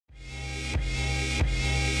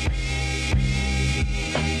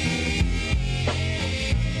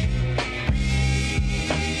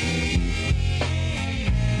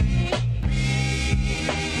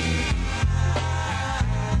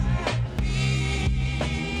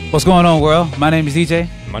What's going on, world? My name is DJ.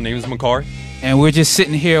 My name is Makarri. And we're just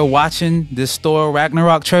sitting here watching this Thor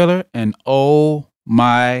Ragnarok trailer, and oh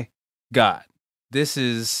my God. This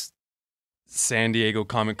is... San Diego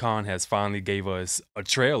Comic-Con has finally gave us a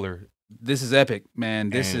trailer. This is epic, man.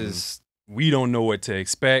 This is... We don't know what to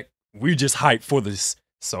expect. We're just hyped for this.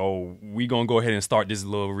 So we're going to go ahead and start this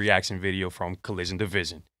little reaction video from Collision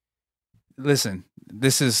Division. Listen,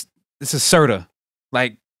 this is Serta.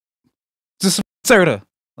 Like, just Serta.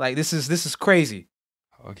 Like, this is crazy.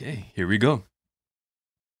 Okay, here we go.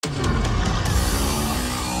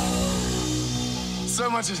 So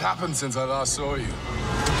much has happened since I last saw you.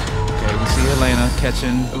 Okay, we see Elena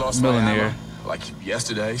catching Millionaire. Like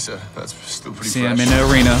yesterday, so that's still pretty See fresh. him in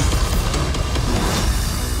the arena.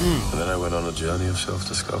 And then I went on a journey of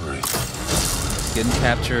self-discovery. Getting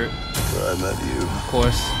captured. Where I met you. Of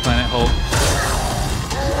course, Planet Hulk.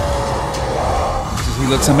 He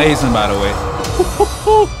looks amazing, by the way.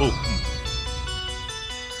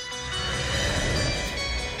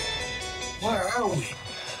 Where are we?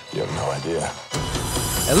 You have no idea.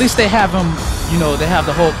 At least they have him, you know, they have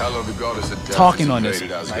the Hulk Hello, the goddess of death talking has on this.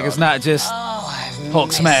 invaded Like, Asgard. it's not just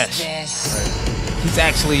Hulk smash. This. He's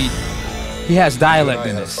actually, he has dialect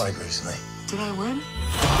in I had a this. fight recently. Did I win?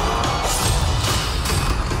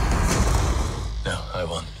 No, I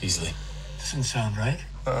won easily. Doesn't sound right.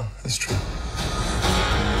 Oh, that's true.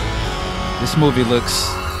 This movie looks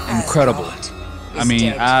incredible. I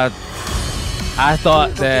mean, I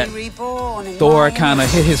thought that Thor kind of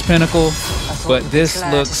hit his pinnacle, but this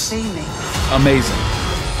looks amazing.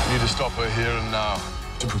 I need to stop her here and now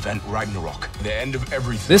to prevent Ragnarok, the end of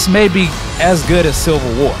everything. This may be as good as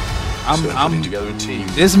Civil War. I'm putting together a team.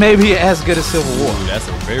 This may be as good as Civil War. Ooh, that's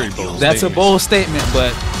a very bold That's statement. a bold statement,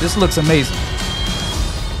 but this looks amazing.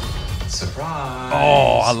 Surprise.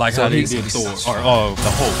 Oh, I like So how they he's- did Thor, or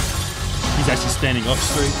the Hulk. He's actually standing up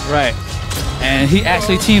straight. Right. And he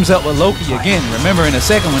actually teams up with Loki again. Remember in the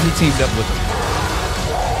second one, he teamed up with him.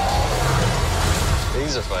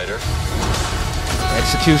 He's a fighter.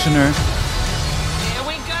 Executioner. Here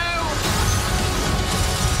we go.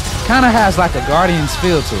 Kind of has like a Guardians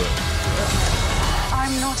feel to it.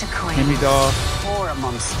 I'm not a queen Henry Doll. or a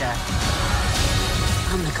monster.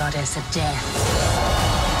 I'm the goddess of death.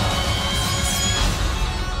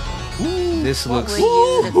 This looks Were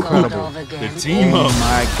you the god incredible. of again? The team Oh up.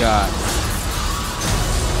 my God.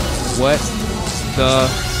 What the...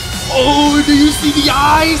 Oh, do you see the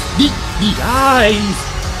eyes? The eyes.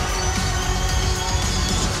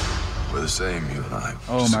 We're the same, you and I.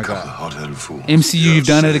 Oh Just my a couple God. of hot-headed fools. MCU, you've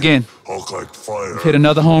done it again. Hulk like fire. Hit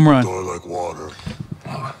another home run. Thor like water.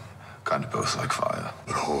 Oh, kind of both like fire.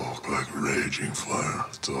 But Hulk like raging fire.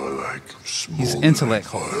 Thor like smooth. He's intellect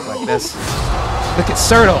Hulk. Like that's... Look at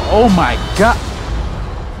Serta. Oh my God.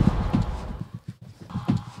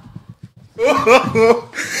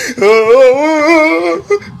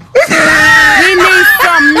 He needs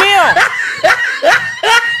some milk.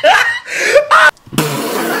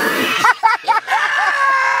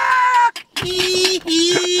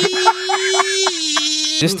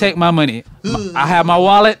 Just take my money. I have my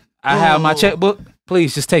wallet. I have my checkbook.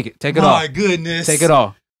 Please, just take it. Take it all. My goodness. Take it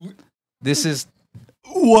all. This is...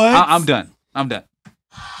 What? I'm done. I'm done.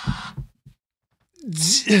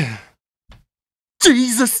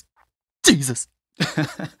 Jesus.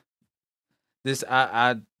 This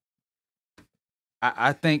I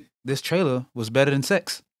think this trailer was better than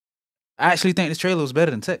Sex. I actually think this trailer was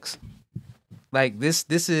better than Sex. Like this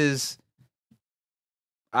is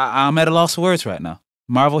I'm at a loss of words right now.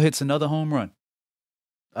 Marvel hits another home run.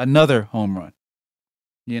 Another home run.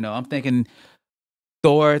 You know, I'm thinking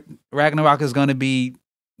Thor Ragnarok is gonna be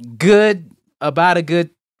good, about a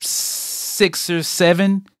good 6 or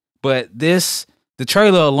 7, but the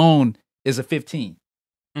trailer alone is a 15.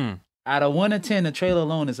 Out of 1 to 10, the trailer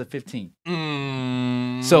alone is a 15.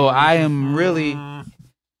 So I am really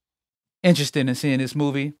interested in seeing this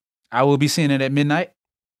movie. I will be seeing it at midnight.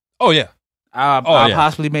 Oh yeah. I Yeah.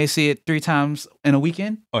 possibly may see it 3 times in a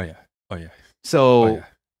weekend. Oh yeah. Oh yeah. So Oh yeah.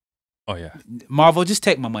 Oh yeah. Marvel, just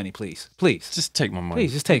take my money, please. Please. Just take my money.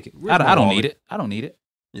 Please, just take it. Where's my I don't wallet? need it. I don't need it.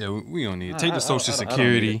 Yeah, we don't need it. Take I- the social I don't need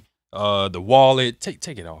security, the wallet.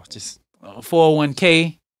 Take it all. Just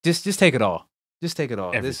 401k. Just take it all. Just take it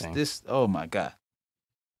all. Everything. This oh my God.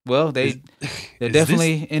 Well, they're is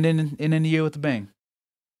definitely ending the year with a bang.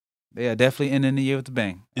 They are definitely ending the year with a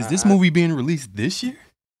bang. Is this movie being released this year?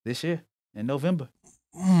 This year in November?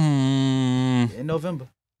 Mm, In November.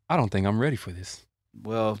 I don't think I'm ready for this.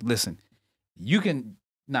 Well, listen, you can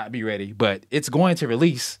not be ready, but it's going to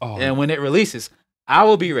release, Oh. and when it releases, I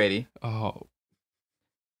will be ready. Oh,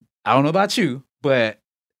 I don't know about you, but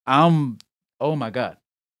oh my God.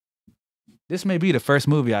 This may be the first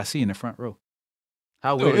movie I see in the front row.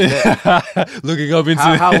 How weird is that? Looking up into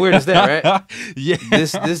How weird is that, right? Yeah.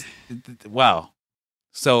 Wow.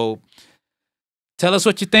 So tell us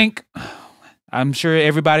what you think. I'm sure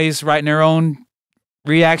everybody's writing their own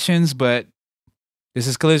reactions, but this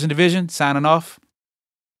is Collision Division signing off.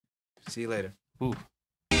 See you later. Ooh.